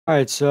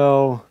Alright,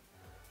 so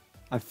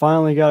I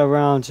finally got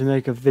around to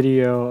make a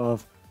video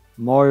of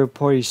Mario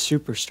Party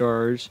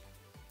Superstars.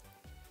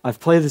 I've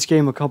played this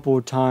game a couple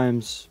of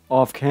times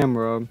off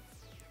camera,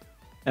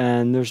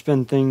 and there's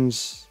been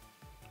things,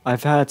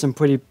 I've had some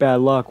pretty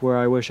bad luck where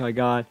I wish I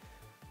got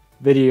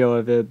video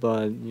of it,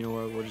 but you know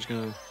what, we're just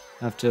gonna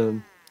have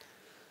to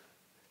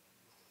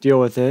deal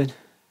with it.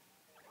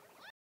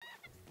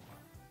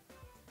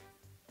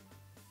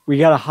 We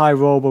got a high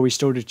roll, but we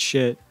still did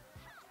shit.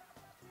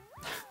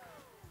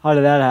 How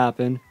did that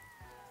happen?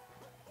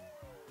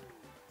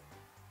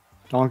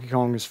 Donkey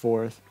Kong is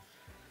fourth.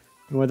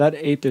 Well, that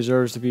 8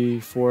 deserves to be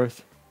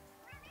fourth.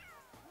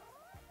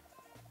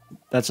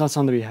 That's not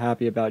something to be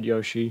happy about,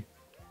 Yoshi.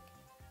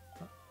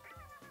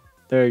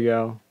 There you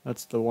go.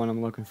 That's the one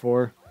I'm looking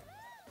for.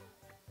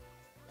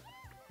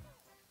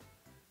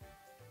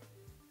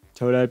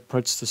 Toadette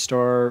puts the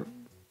star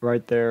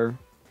right there.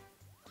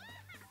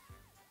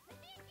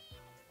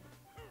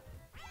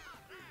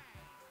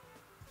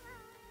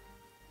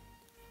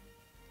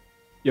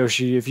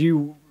 Yoshi, if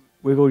you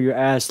wiggle your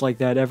ass like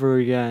that ever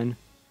again...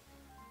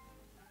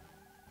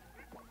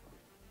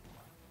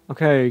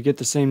 Okay, get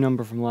the same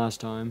number from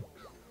last time.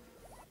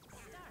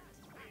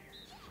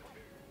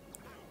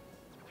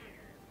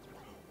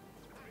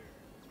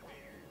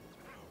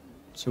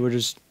 So we're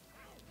just...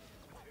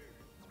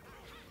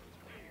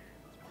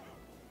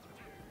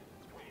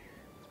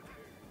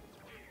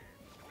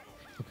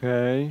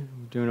 Okay,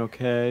 we're doing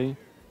okay.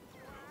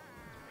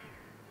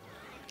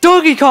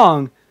 Donkey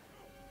Kong!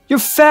 Your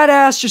fat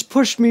ass just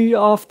pushed me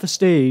off the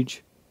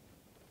stage.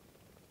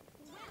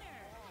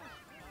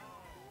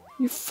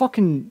 You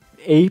fucking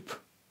ape.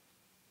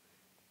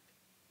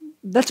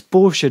 That's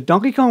bullshit.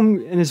 Donkey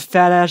Kong and his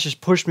fat ass just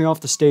pushed me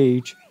off the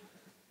stage.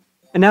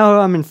 And now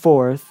I'm in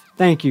fourth.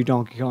 Thank you,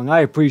 Donkey Kong.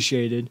 I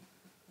appreciate it.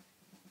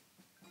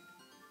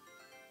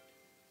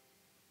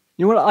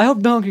 You know what? I hope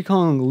Donkey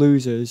Kong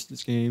loses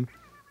this game.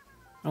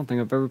 I don't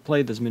think I've ever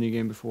played this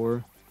minigame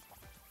before.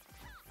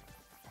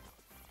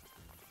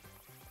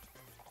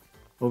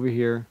 Over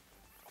here.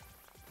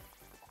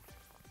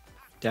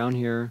 Down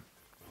here.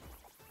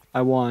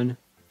 I won.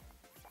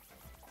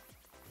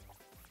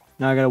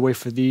 Now I gotta wait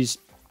for these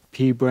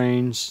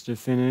pea-brains to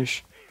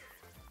finish.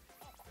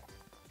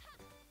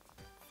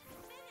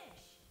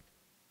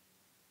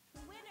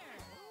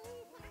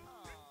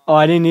 Oh,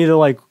 I didn't need to,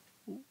 like,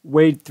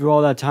 wait through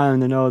all that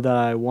time to know that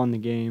I won the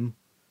game.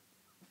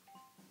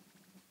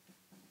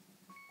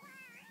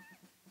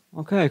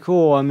 Okay,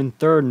 cool. I'm in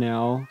third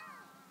now.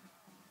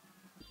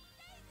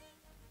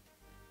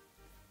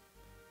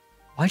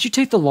 Why'd you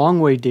take the long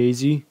way,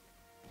 Daisy?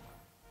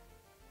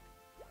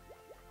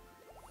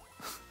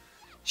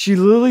 She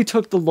literally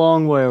took the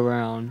long way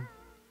around.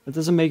 That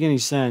doesn't make any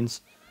sense.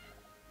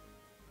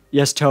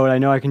 Yes, Toad, I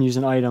know I can use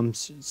an item.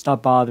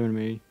 Stop bothering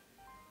me.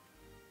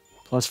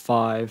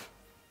 +5.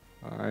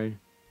 Alright.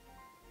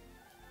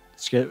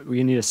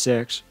 We need a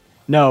 6.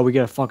 No, we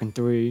get a fucking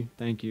 3.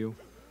 Thank you.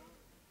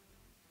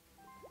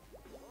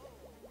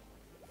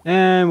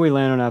 And we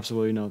land on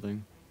absolutely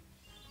nothing.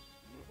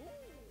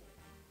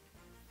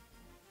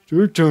 It's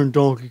your turn,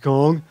 Donkey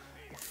Kong.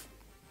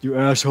 You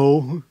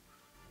asshole.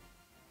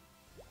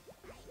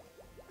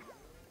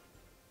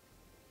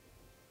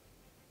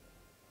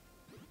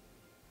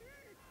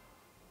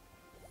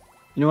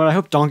 You know what? I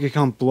hope Donkey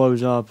Kong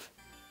blows up.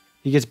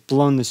 He gets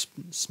blown to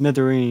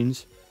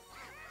smithereens.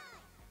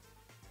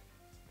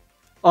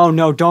 Oh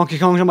no, Donkey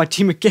Kong's on my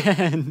team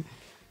again.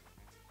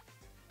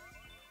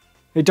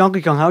 Hey,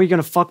 Donkey Kong, how are you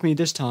gonna fuck me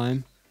this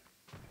time?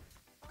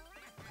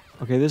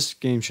 Okay, this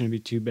game shouldn't be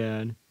too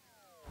bad.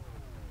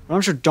 But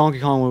I'm sure Donkey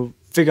Kong will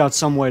figure out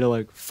some way to,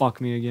 like, fuck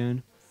me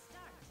again.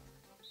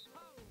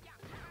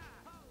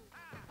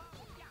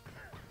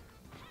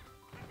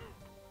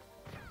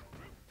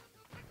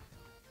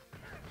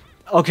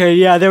 Okay,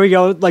 yeah, there we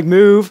go. Like,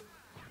 move.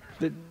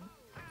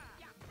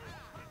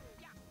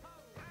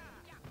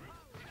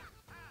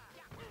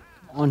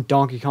 On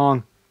Donkey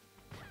Kong.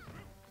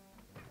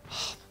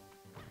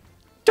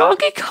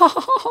 Donkey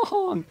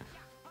Kong!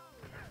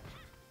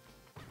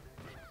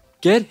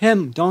 Get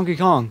him, Donkey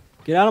Kong.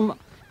 Get out of my...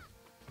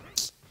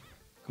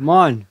 Come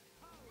on.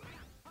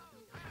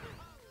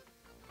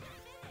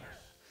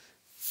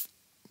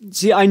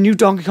 See, I knew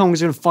Donkey Kong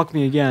was gonna fuck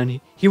me again.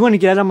 He wanted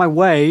to get out of my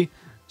way,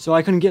 so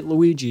I couldn't get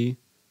Luigi.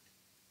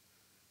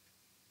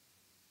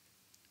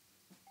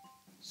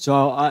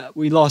 So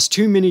we lost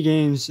 2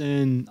 minigames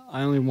and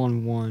I only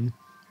won 1.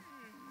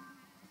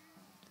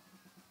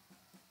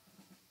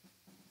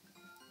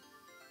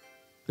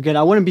 Again,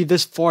 I wouldn't be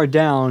this far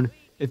down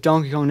if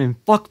Donkey Kong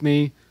didn't fuck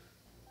me.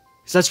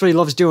 Because that's what he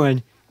loves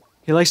doing.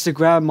 He likes to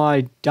grab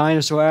my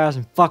dinosaur ass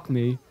and fuck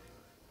me.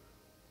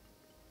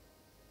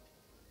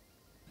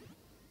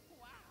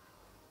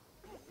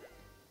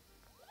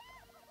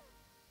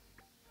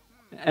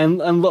 And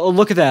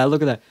look at that,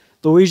 look at that.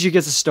 Luigi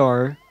gets a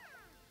star.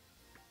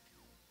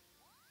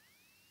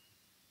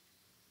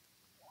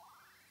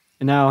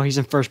 And now he's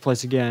in first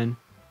place again.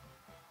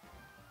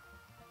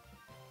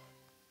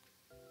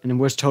 And then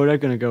where's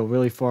Toadette gonna go?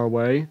 Really far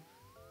away?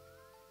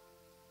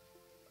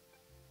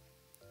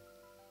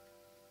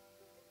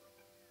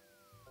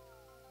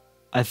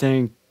 I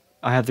think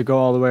I have to go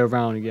all the way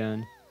around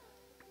again.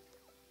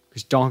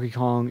 Because Donkey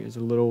Kong is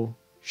a little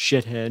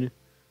shithead.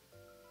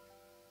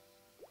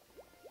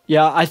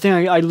 Yeah, I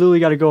think I literally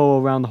got to go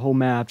around the whole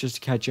map just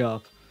to catch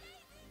up.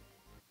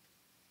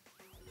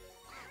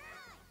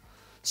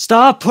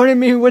 Stop putting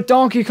me with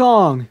Donkey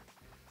Kong!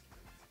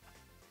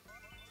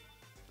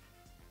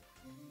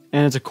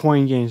 And it's a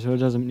coin game, so it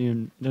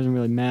doesn't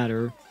really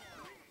matter.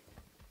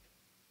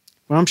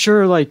 But I'm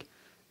sure, like,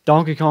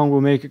 Donkey Kong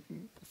will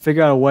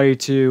figure out a way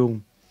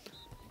to,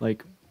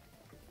 like,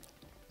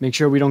 make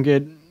sure we don't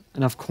get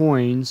enough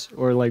coins,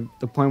 or, like,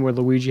 the point where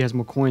Luigi has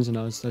more coins than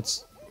us.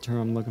 That's the term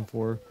I'm looking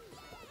for.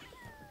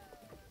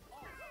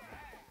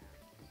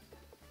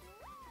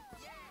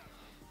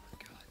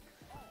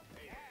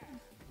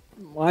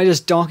 Why does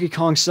Donkey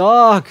Kong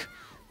suck?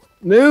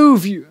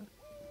 Move, you!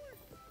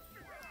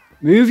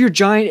 Move your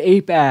giant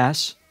ape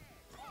ass.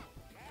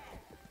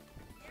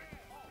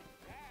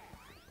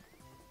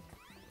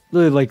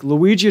 Literally, like,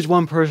 Luigi is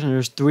one person,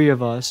 there's 3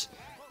 of us.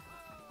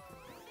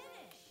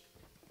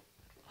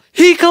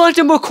 He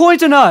collected more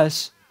coins than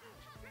us!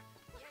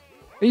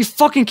 Are you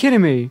fucking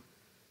kidding me?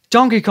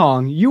 Donkey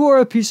Kong, you are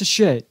a piece of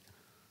shit.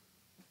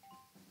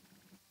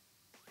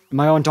 Am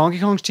I on Donkey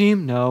Kong's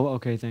team? No?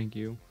 Okay, thank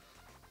you.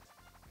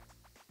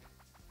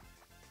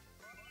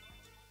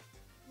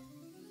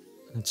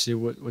 Let's see,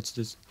 what's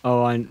this?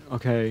 Oh,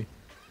 okay.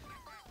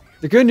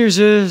 The good news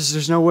is,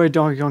 there's no way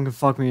Donkey Kong can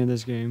fuck me in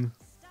this game.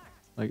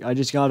 Like, I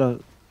just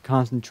gotta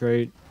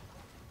concentrate,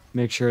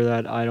 make sure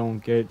that I don't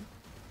get,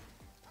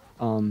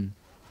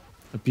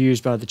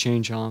 abused by the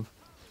chain chomp.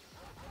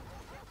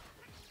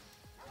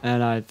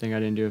 And I think I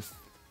didn't do it.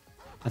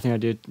 I think I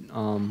did,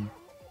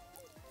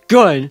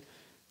 good!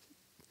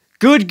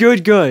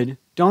 Good!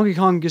 Donkey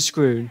Kong gets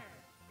screwed.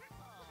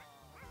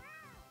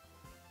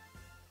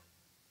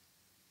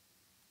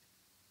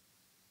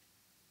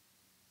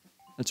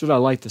 That's what I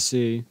like to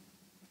see.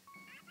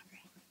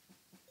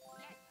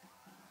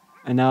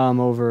 And now I'm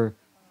over,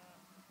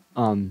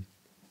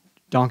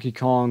 Donkey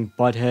Kong,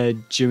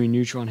 Butthead, Jimmy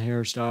Neutron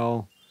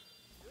hairstyle.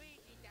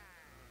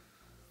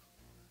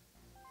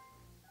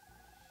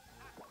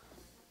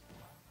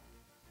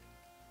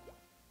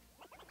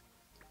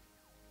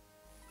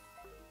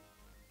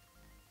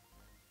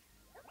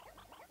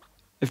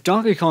 If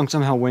Donkey Kong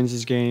somehow wins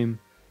this game,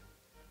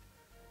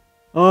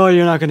 oh,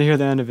 you're not gonna hear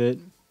the end of it.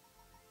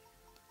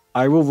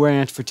 I will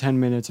rant for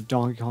 10 minutes if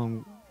Donkey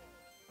Kong,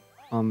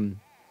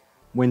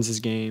 wins this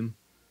game.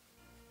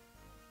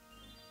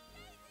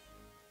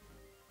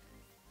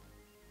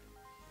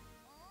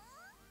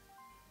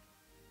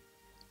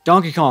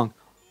 Donkey Kong,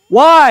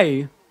 why?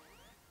 You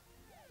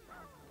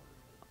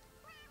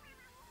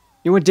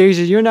know what,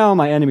 Daisy? You're now on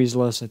my enemies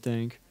list, I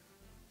think.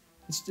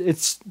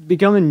 It's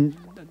becoming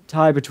a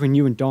tie between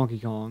you and Donkey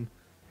Kong.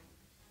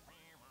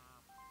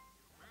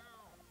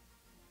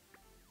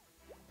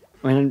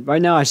 I mean,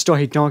 right now I still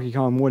hate Donkey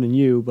Kong more than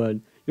you, but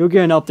you're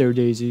getting up there,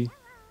 Daisy.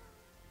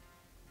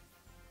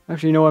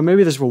 Actually, you know what?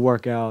 Maybe this will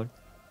work out.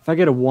 If I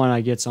get a 1,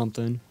 I get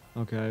something.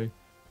 Okay.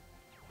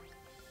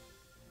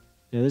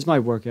 Yeah, this might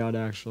work out,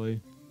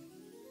 actually.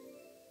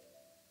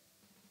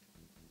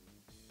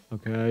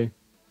 Okay.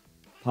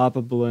 Pop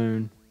a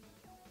balloon.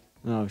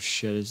 Oh,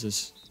 shit, is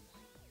this...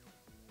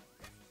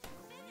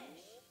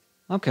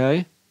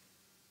 Okay.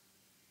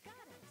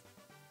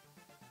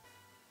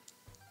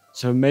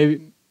 So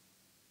maybe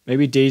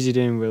Daisy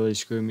didn't really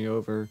screw me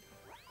over.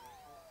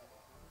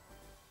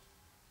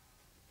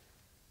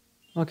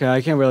 Okay,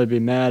 I can't really be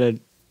mad at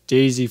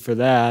Daisy for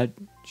that.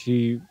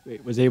 She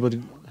was able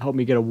to help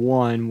me get a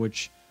 1,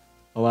 which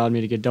allowed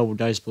me to get double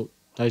dice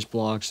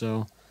blocks,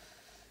 so...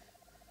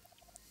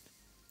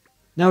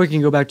 Now we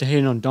can go back to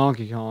hating on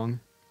Donkey Kong.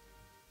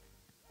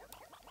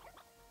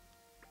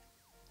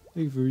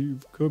 Thank you for your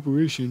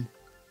cooperation.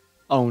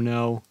 Oh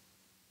no.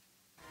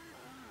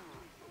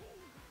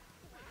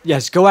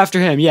 Yes, go after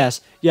him.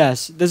 Yes.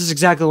 This is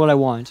exactly what I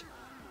want.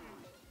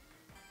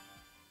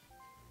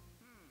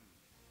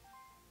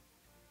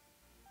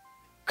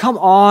 Come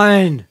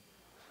on!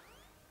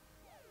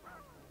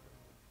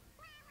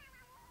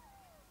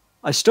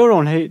 I still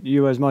don't hate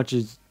you as much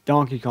as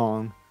Donkey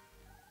Kong.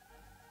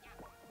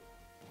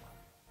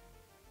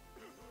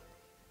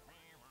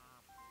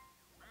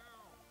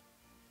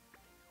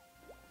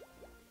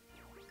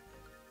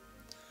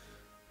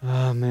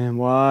 Oh man,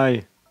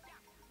 why?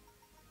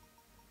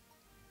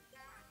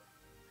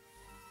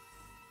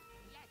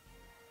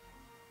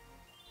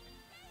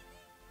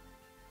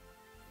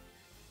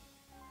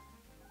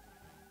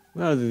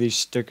 What other these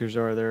stickers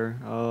are there?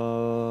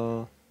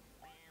 Oh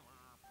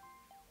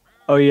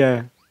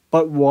yeah.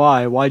 But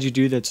why? Why'd you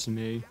do that to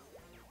me?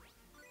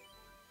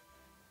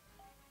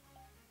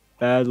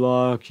 Bad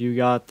luck, you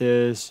got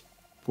this.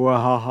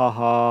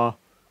 Bwahahaha.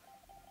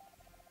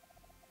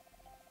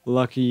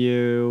 Lucky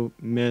you,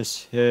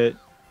 miss, hit.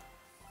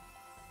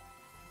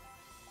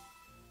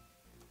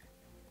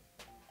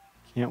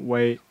 Can't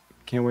wait.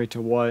 Can't wait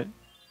to what?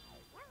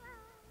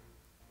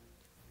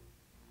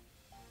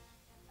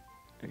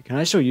 Can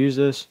I still use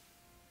this?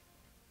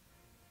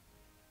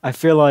 I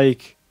feel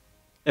like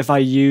if I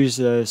use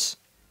this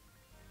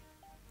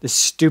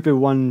stupid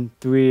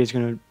 1-3 is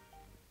gonna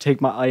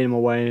take my item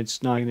away, and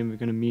it's not even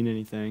gonna mean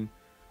anything.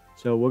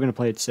 So we're gonna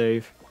play it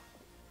safe.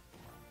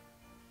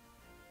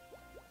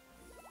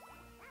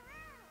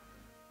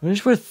 What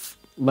is with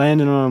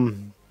landing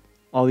on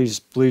all these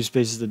blue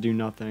spaces that do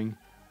nothing?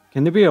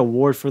 Can there be an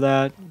award for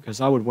that?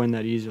 Because I would win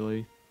that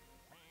easily.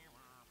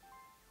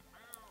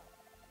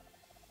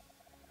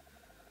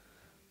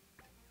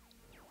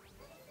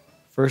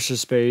 First to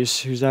space.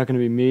 Who's that going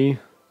to be? Me?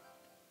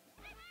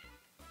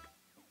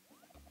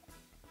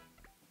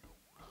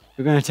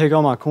 You're going to take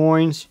all my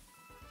coins?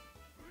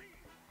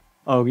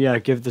 Oh, yeah.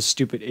 Give the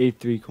stupid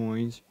 8-3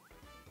 coins.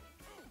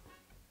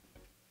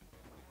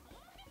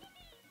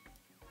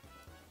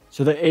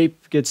 So the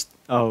ape gets...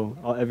 Oh,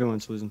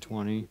 everyone's losing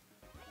 20.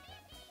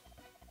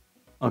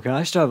 Okay,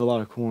 I still have a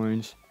lot of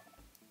coins.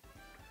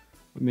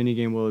 What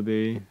minigame will it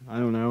be? I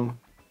don't know.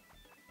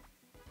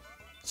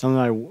 Something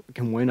I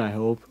can win, I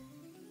hope.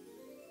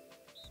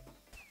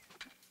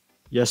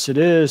 Yes, it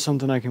is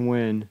something I can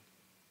win.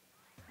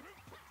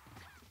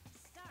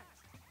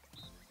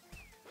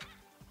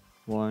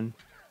 One.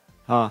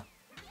 Ha.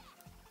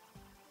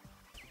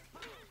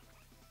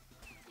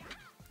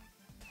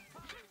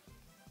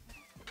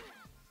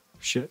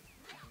 Shit.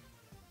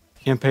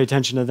 Can't pay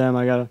attention to them.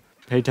 I gotta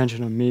pay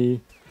attention to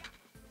me.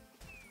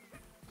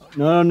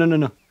 No, no, no,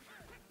 no.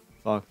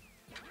 Fuck.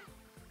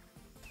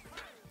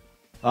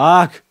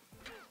 Fuck.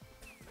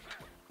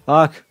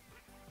 Fuck.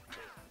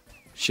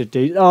 Shit,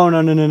 Daisy. Oh,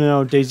 no, no, no,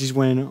 no. Daisy's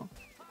winning.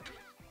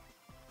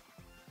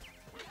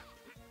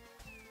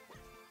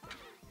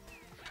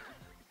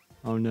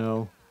 Oh,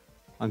 no.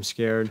 I'm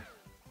scared.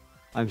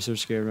 I'm so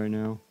scared right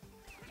now.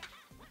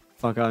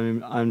 Fuck,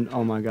 I'm,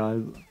 oh my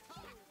god.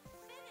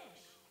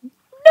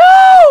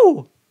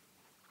 No!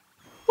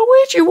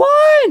 Luigi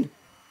won!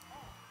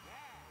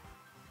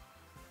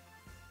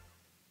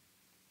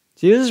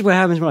 See, this is what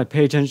happens when I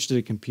pay attention to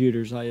the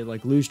computers. I,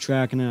 like, lose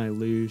track and then I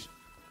lose.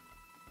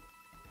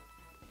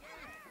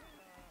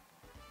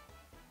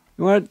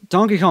 You know what?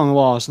 Donkey Kong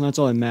lost, and that's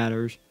all that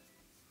matters.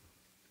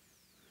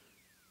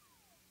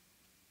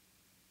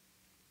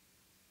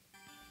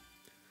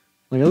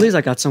 Like, at least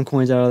I got some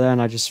coins out of that,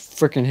 and I just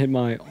freaking hit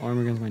my arm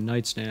against my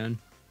nightstand.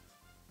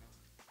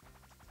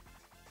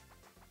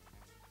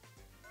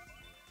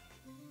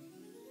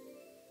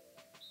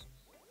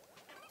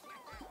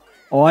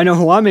 Oh, I know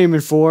who I'm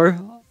aiming for.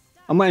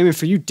 I'm aiming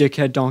for you,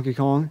 dickhead Donkey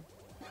Kong.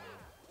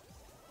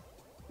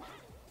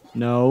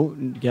 No,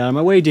 get out of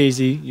my way,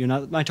 Daisy. You're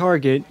not my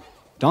target.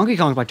 Donkey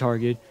Kong's my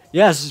target.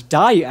 Yes,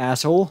 die, you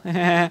asshole.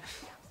 Come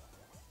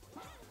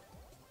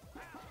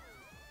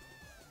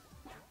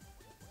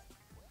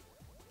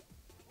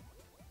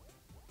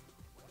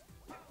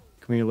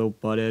here, little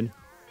butthead.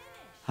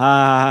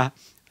 Ha!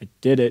 I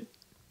did it.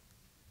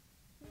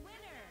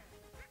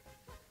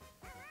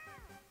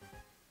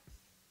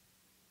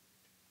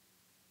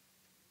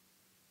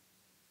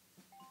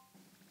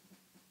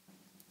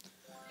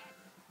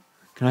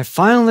 Can I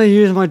finally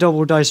use my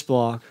double dice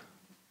block?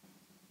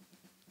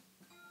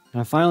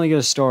 Can I finally get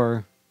a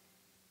star?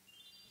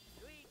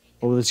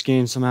 Or will this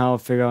game somehow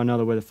figure out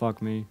another way to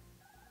fuck me?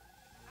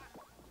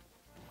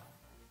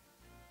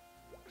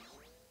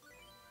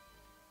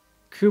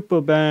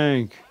 Koopa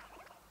Bank!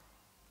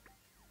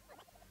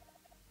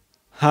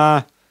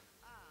 Ha!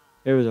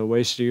 It was a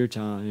waste of your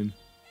time.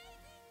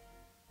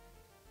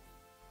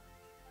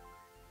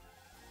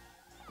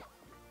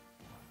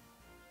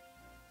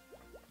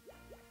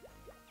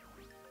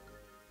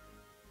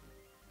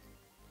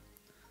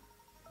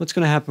 What's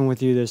gonna happen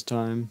with you this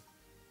time?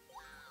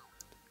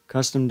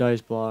 Custom dice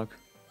block.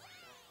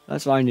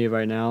 That's what I need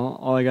right now.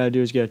 All I gotta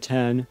do is get a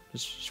 10.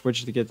 Just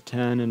switch to get the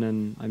 10 and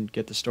then I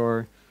get the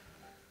star.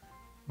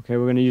 Okay,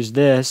 we're gonna use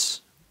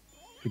this.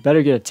 We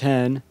better get a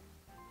 10.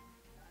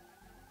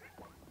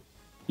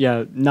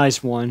 Yeah,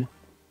 nice one.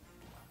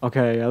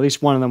 Okay, at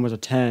least one of them was a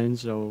 10,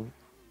 so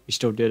we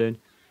still did it.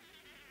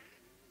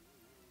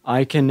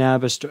 I can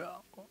nab a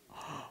star.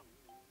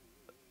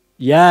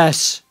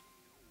 Yes!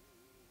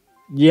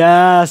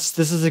 Yes!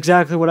 This is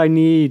exactly what I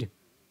need.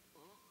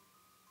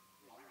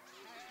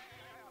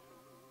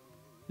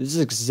 This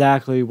is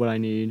exactly what I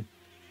need.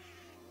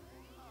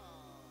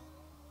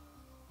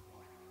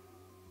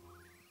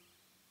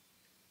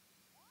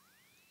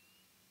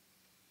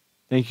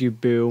 Thank you,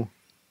 Boo.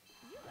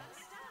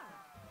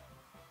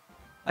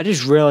 I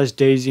just realized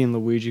Daisy and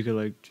Luigi could,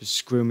 like, just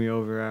screw me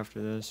over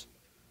after this.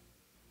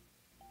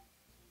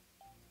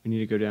 We need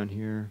to go down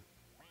here.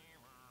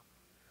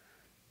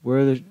 Where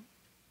are the...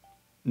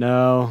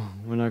 No,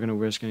 we're not going to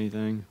risk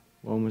anything.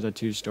 One was at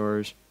 2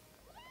 stars.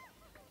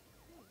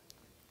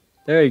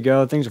 There you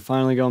go. Things are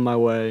finally going my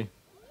way.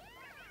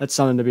 That's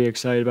something to be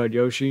excited about,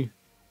 Yoshi.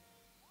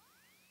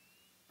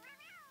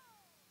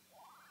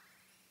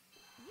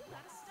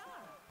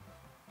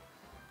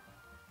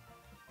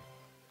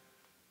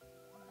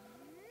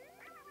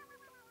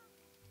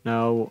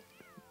 No,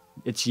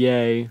 it's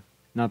yay,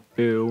 not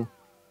boo.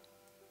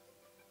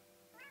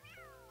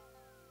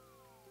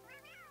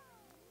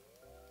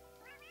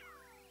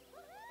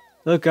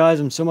 Look, guys,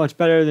 I'm so much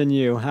better than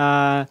you.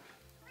 Ha.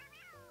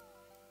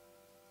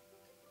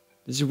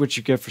 This is what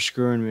you get for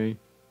screwing me.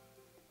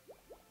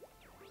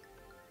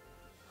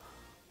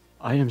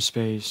 Item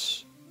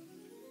space.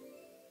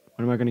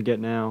 What am I gonna get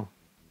now?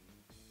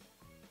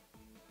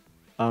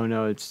 Oh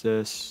no, it's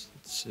this.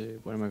 Let's see.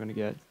 What am I gonna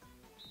get?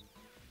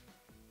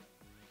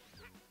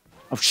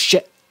 Oh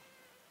shit!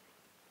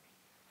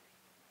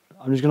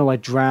 I'm just gonna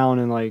like drown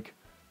and like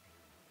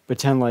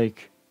pretend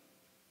like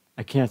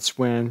I can't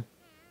swim.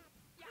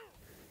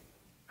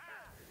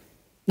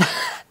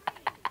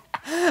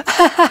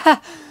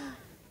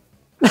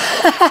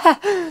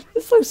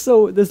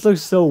 This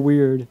looks so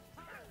weird.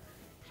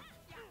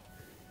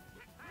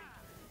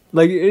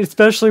 Like,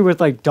 especially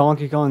with like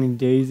Donkey Kong and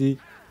Daisy.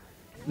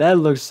 That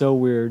looks so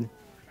weird.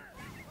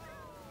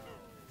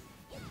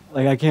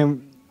 Like, I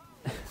can't...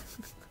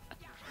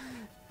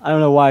 I don't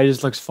know why, it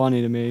just looks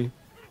funny to me.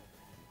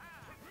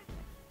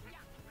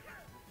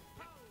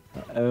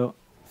 Oh,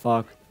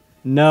 fuck.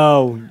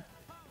 No!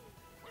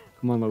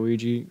 Come on,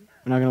 Luigi.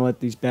 We're not gonna let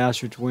these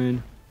bastards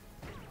win.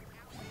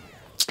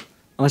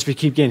 Unless we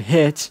keep getting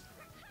hit.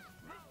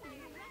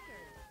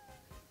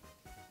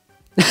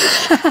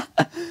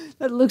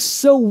 That looks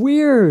so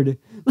weird.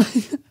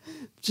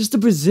 Just the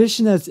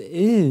position that's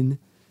in.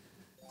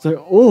 It's like,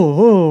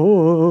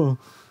 oh.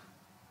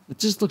 It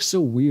just looks so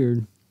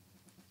weird.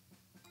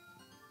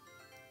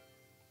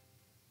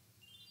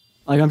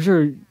 Like, I'm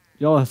sure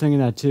y'all are thinking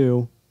that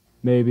too.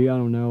 Maybe, I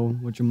don't know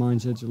what your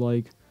mindsets are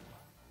like.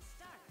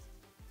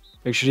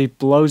 Make sure he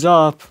blows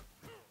up.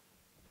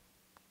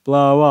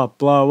 Blow up,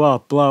 blow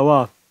up, blow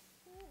up.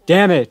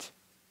 Damn it!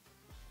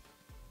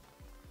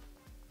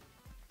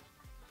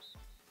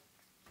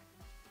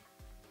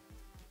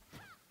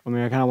 I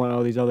mean, I kind of want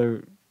all these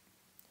other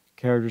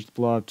characters to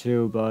blow up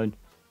too, but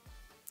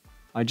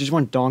I just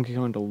want Donkey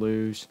Kong to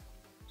lose.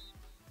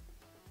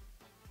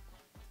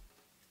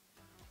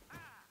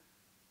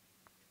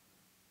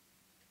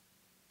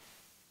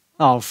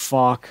 Oh,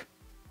 fuck.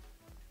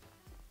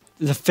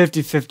 There's a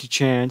 50-50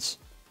 chance.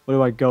 What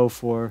do I go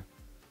for?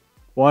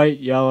 White,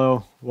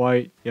 yellow,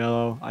 I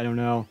don't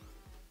know.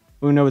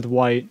 We'll go with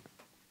white.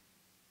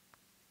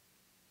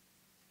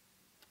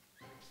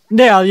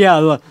 Yeah,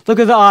 look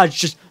at the odds,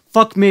 just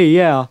fuck me,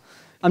 yeah.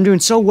 I'm doing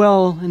so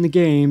well in the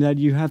game that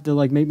you have to,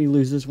 like, make me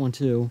lose this one,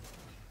 too.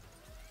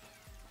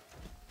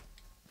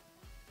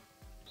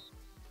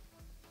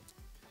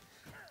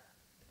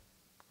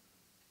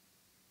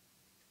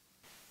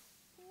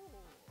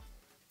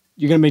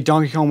 You're gonna make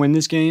Donkey Kong win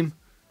this game?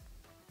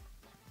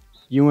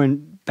 You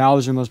and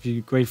Bowser must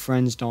be great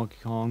friends, Donkey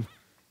Kong.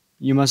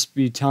 You must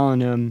be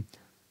telling him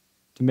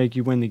to make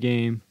you win the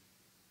game.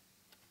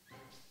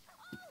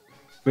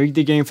 Rig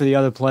the game for the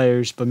other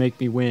players, but make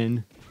me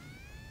win.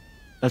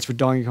 That's what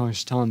Donkey Kong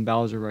is telling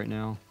Bowser right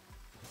now.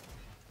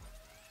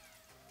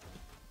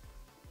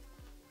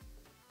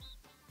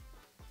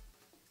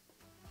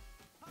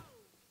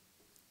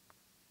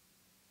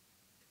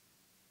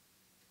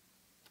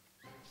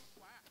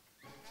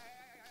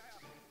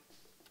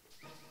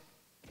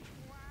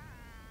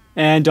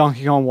 And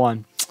Donkey Kong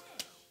won.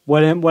 What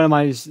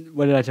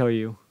did I tell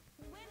you?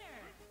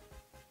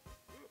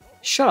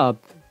 Shut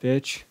up,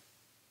 bitch.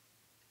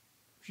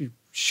 You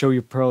show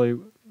your pearly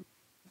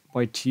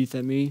white teeth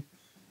at me.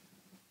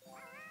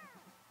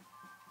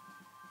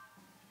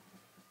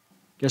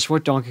 Guess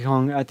what, Donkey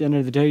Kong? At the end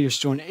of the day, you're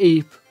still an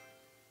ape.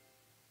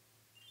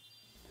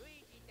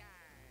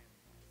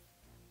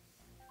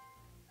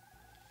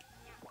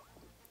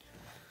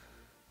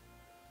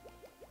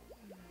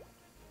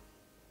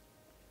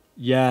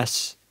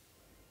 Yes.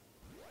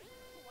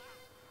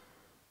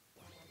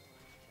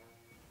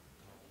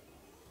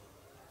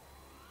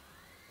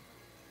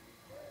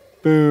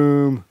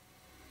 Boom.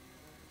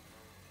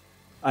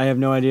 I have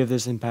no idea if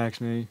this impacts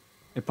me.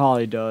 It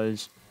probably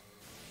does.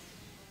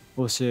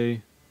 We'll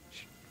see.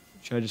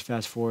 Should I just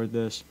fast forward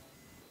this?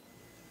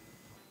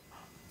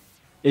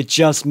 It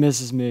just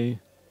misses me.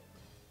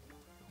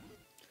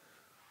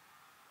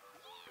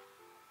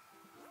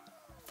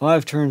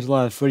 5 turns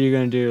left. What are you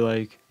gonna do?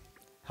 Like,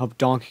 help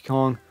Donkey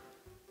Kong?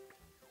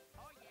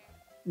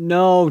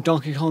 No,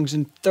 Donkey Kong's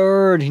in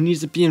 3rd. He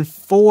needs to be in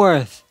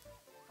 4th.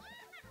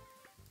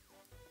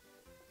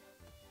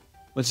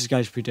 What's this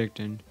guy's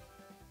predicting?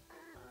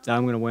 That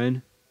I'm gonna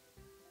win?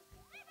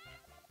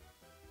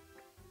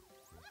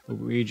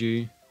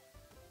 Luigi.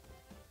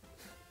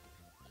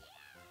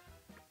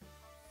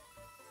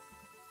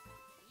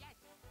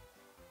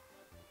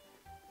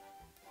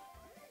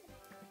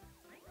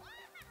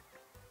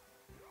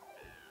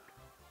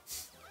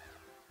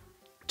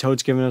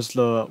 Toad's giving us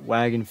the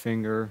wagging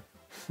finger.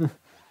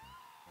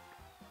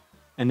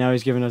 And now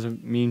he's giving us a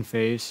mean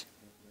face.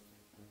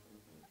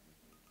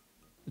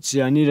 Let's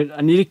see, I need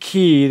a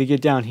key to get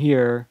down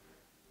here.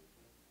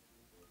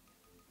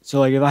 So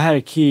like if I had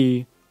a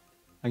key,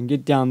 I can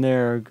get down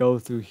there, go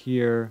through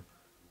here.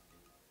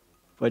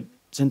 But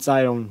since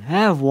I don't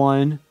have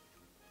one,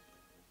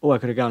 oh, I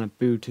could have gotten a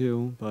boo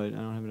too, but I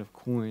don't have enough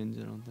coins,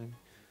 I don't think.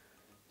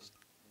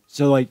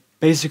 So like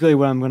basically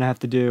what I'm gonna have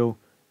to do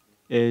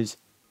is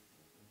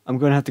I'm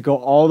gonna have to go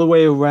all the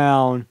way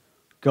around,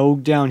 go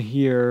down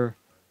here.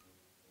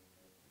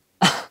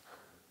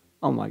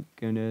 Oh my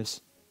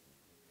goodness.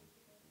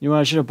 You know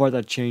what? I should have bought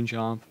that chain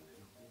jump.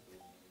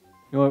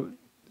 You know what?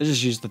 Let's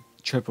just use the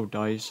triple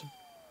dice.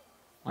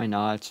 Why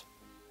not?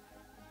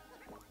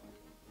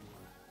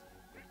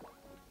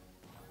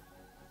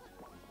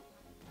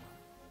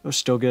 It'll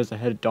still get us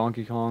ahead of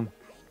Donkey Kong.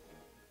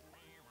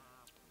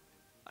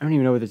 I don't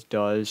even know what this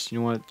does. You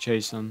know what?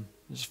 Chase them.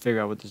 Let's just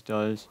figure out what this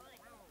does.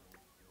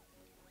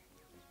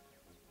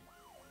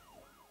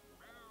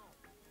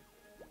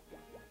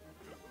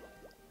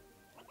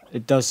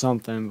 It does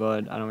something,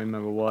 but I don't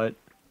remember what.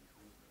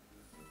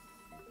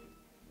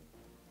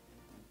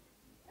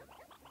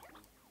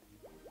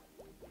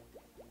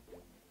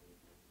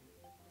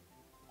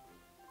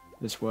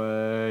 This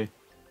way.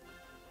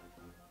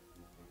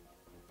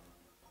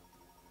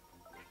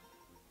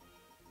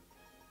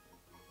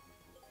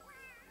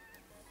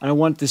 I don't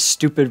want this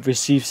stupid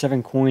receive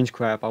 7 coins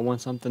crap. I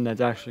want something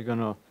that's actually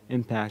gonna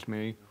impact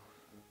me.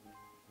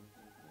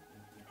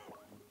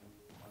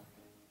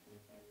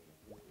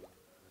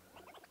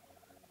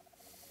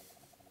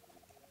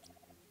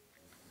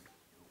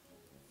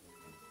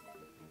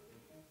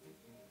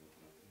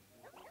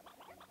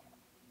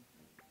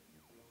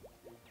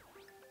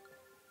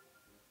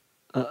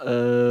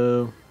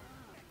 Uh-oh.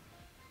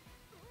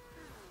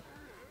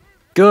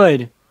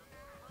 Good.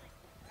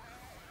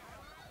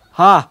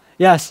 Ha!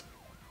 Yes!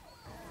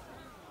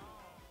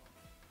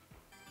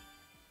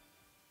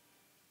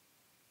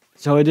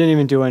 So it didn't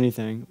even do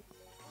anything.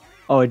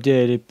 Oh, it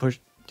did. It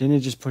pushed... Didn't it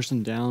just push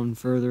them down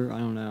further? I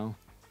don't know.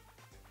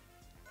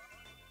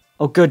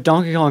 Oh, good.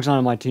 Donkey Kong's not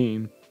on my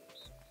team.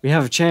 We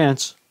have a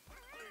chance.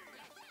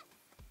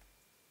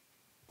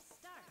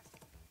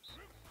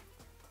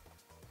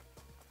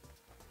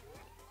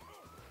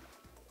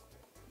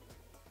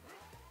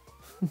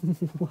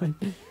 What?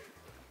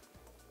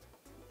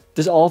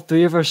 Does all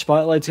 3 of our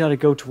spotlights gotta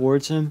go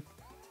towards him?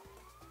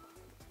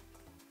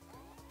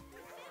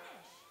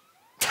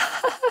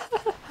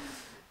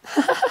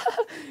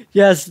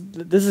 Yes,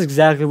 this is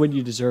exactly what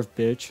you deserve,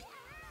 bitch.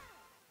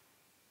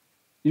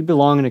 You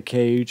belong in a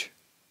cage.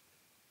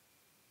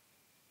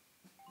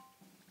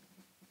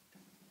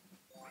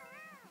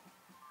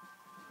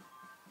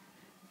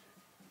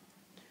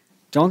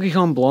 Donkey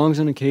Kong belongs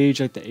in a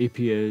cage like the AP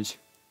is.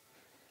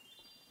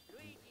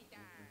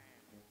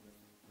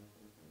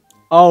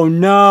 Oh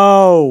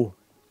no!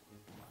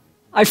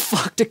 I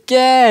fucked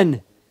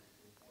again!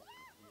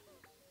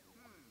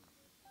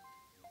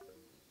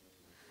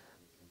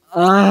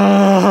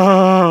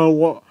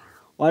 Oh,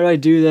 why do I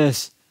do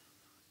this?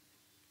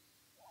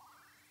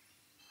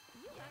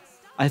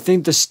 I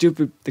think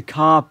the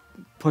cop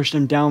pushed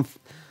him down.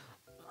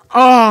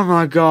 Oh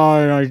my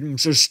god, I'm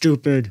so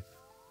stupid.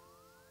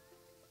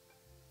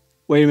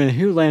 Wait a minute,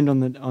 who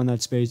landed on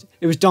that space?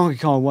 It was Donkey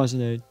Kong,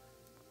 wasn't it?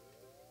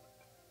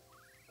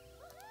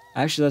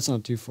 Actually, that's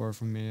not too far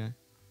from me.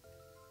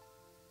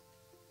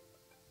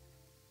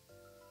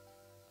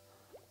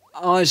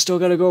 Oh, I still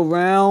gotta go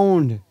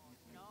around.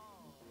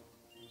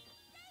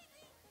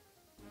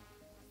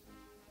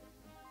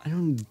 I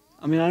don't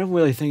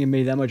really think it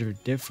made that much of a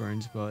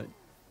difference, but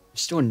I'm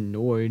still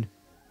annoyed.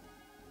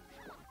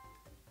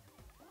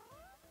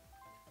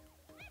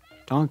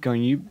 Donkey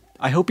Kong,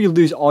 I hope you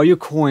lose all your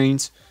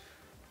coins.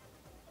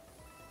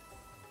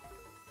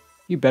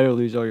 You better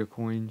lose all your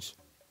coins.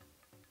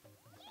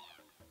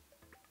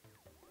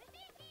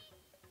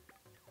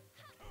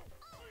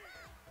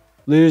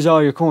 Lose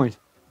all your coins.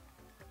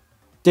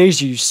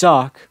 Daisy, you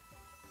suck.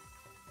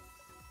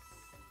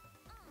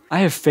 I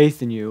have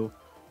faith in you.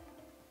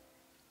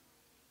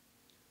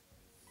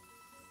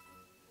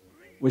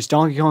 Was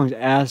Donkey Kong's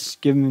ass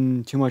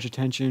given too much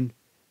attention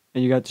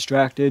and you got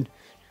distracted?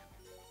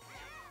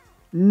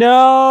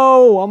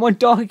 No! I'm on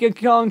Donkey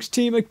Kong's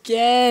team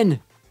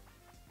again!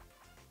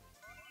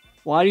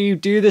 Why do you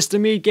do this to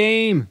me,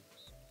 game?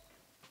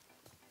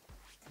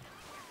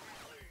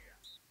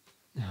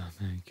 Oh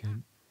my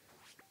god.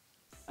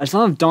 As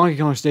long as Donkey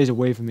Kong stays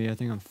away from me, I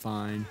think I'm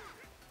fine.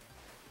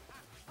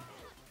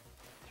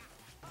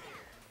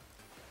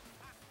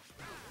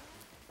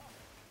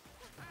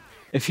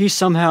 If he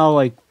somehow,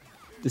 like,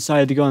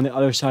 decided to go on the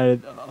other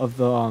side of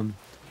the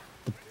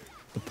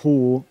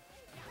pool,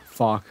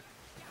 fuck.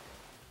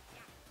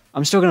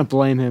 I'm still gonna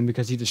blame him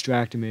because he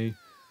distracted me.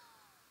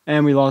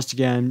 And we lost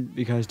again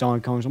because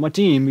Donkey Kong's on my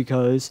team,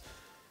 because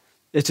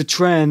it's a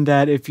trend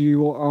that if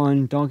you are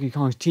on Donkey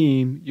Kong's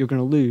team, you're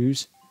gonna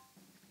lose.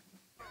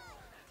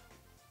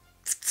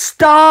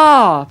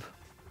 Stop!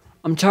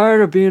 I'm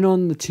tired of being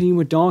on the team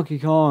with Donkey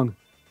Kong.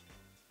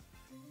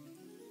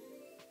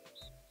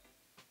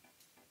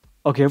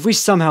 Okay, if we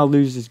somehow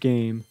lose this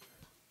game,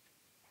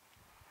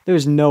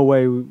 there's no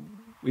way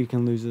we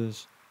can lose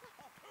this.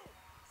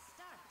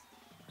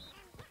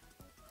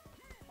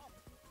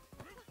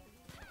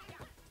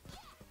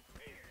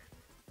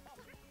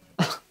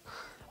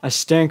 I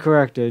stand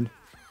corrected.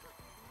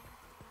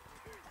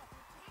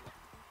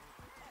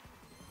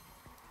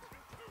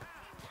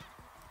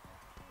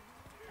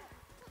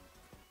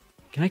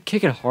 Can I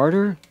kick it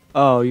harder?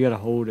 Oh, you gotta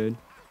hold it.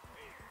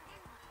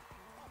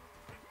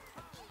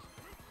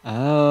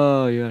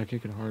 Oh, you gotta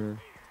kick it harder.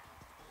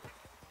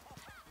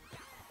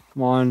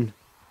 Come on.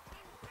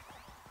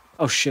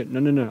 Oh shit, no,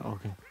 no, no,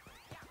 okay.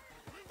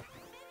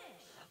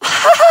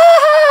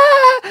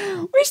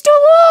 We still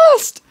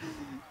lost!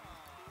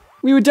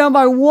 We were down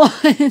by 1!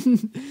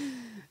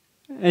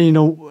 And you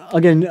know,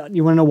 again,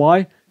 you wanna know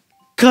why?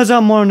 Cause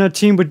I'm on a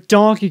team with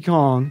Donkey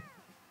Kong.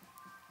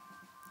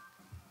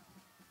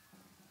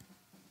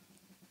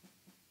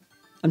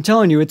 I'm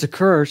telling you, it's a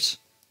curse.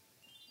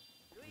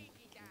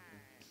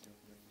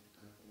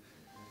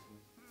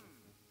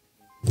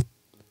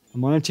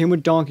 I'm on a team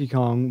with Donkey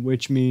Kong,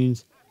 which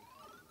means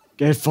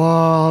get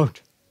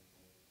fucked.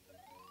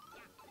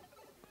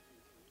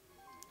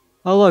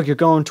 Oh look, you're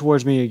going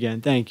towards me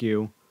again. Thank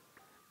you.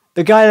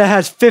 The guy that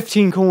has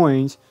 15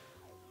 coins.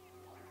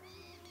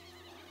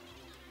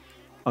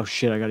 Oh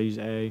shit, I gotta use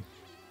A.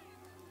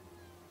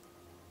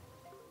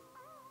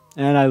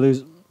 And I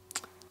lose.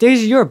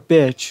 Daisy, you're a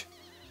bitch.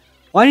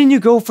 Why didn't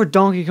you go for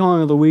Donkey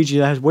Kong or Luigi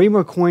that has way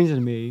more coins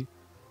than me?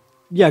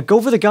 Yeah,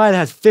 go for the guy that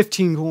has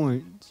 15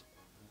 coins.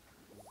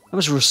 That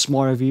was real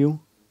smart of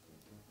you.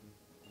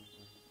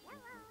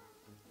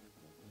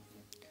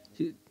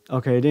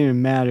 Okay, it didn't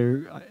even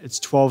matter. It's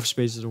 12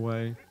 spaces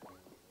away.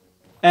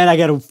 And I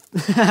get a...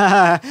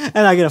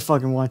 and I get a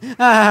fucking 1.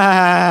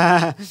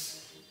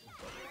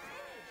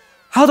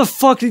 How the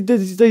fuck did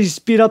they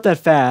speed up that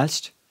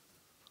fast?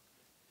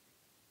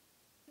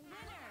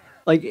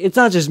 Like, it's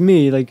not just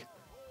me. Like,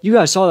 you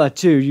guys saw that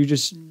too. You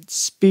just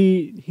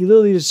speed... He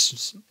literally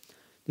just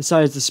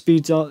decides to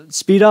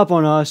speed up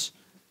on us.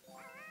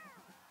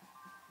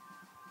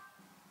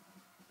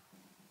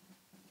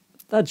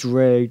 That's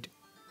rigged.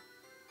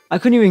 I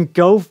couldn't even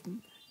go...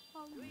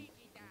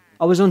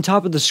 I was on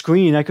top of the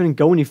screen. I couldn't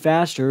go any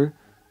faster.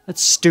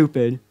 That's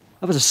stupid.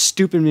 That was a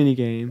stupid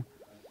minigame.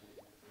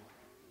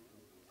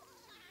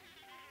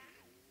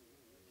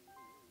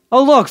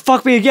 Oh look,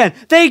 fuck me again.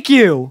 Thank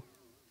you!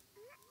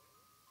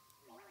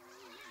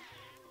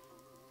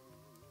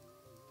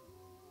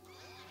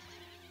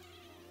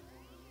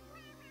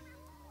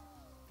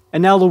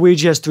 And now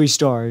Luigi has 3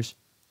 stars.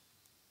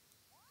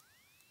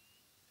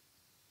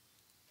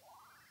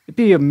 It'd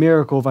be a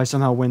miracle if I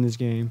somehow win this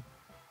game.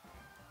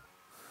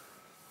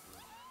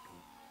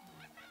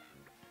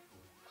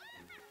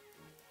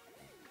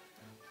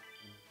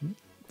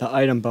 The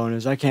item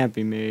bonus, that can't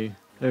be me.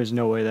 There's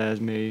no way that is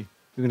me.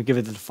 You're gonna give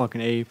it to the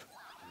fucking ape.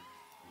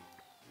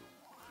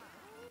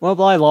 Well,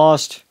 I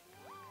lost.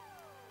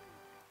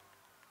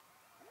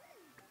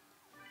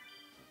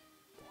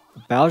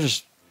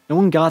 Bowser's... No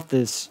one got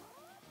this.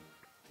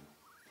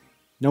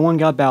 No one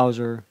got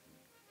Bowser.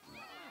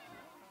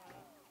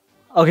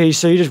 Okay,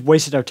 so you just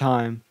wasted our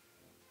time.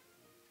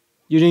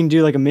 You didn't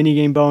do like a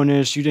minigame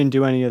bonus. You didn't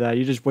do any of that.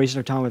 You just wasted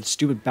our time with a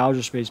stupid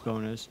Bowser space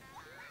bonus.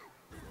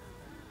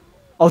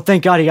 Oh,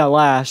 thank God he got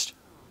last.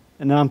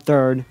 And then I'm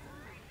third.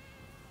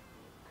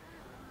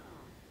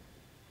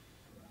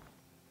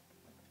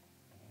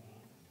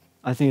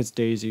 I think it's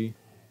Daisy.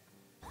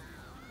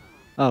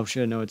 Oh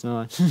shit, no it's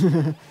not.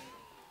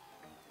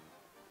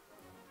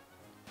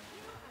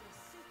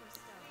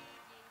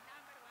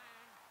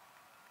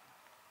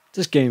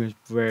 This game is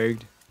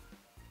rigged.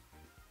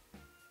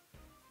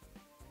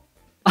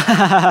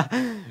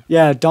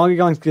 Yeah, Donkey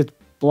Kong gets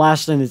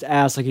blasted in his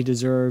ass like he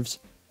deserves.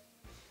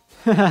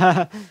 You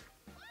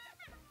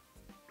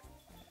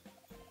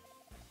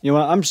know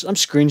what? I'm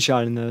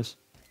screenshotting this.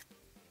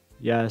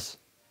 Yes.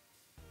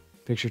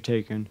 Picture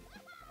taken.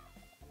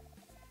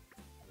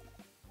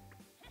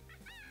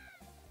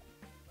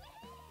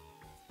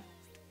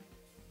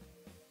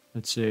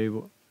 Let's see.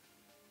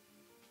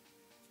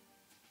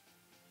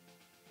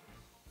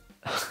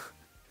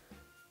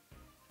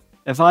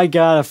 If I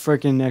got a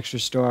freaking extra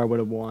star, I would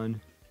have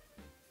won.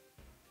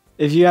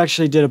 If you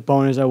actually did a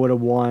bonus, I would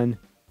have won.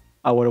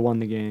 I would have won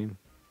the game.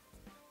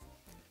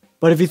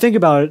 But if you think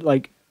about it,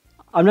 like,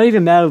 I'm not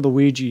even mad at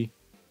Luigi.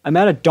 I'm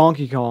mad at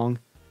Donkey Kong.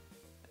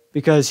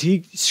 Because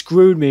he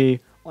screwed me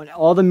on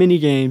all the mini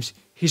games.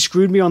 He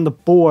screwed me on the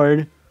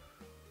board.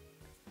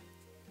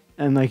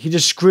 And, like, he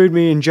just screwed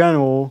me in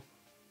general.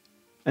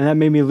 And that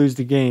made me lose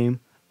the game.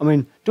 I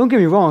mean, don't get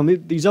me wrong.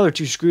 These other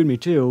two screwed me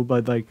too.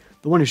 But, like,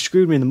 the one who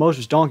screwed me the most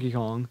was Donkey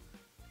Kong.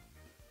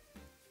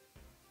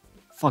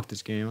 Fuck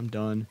this game. I'm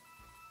done.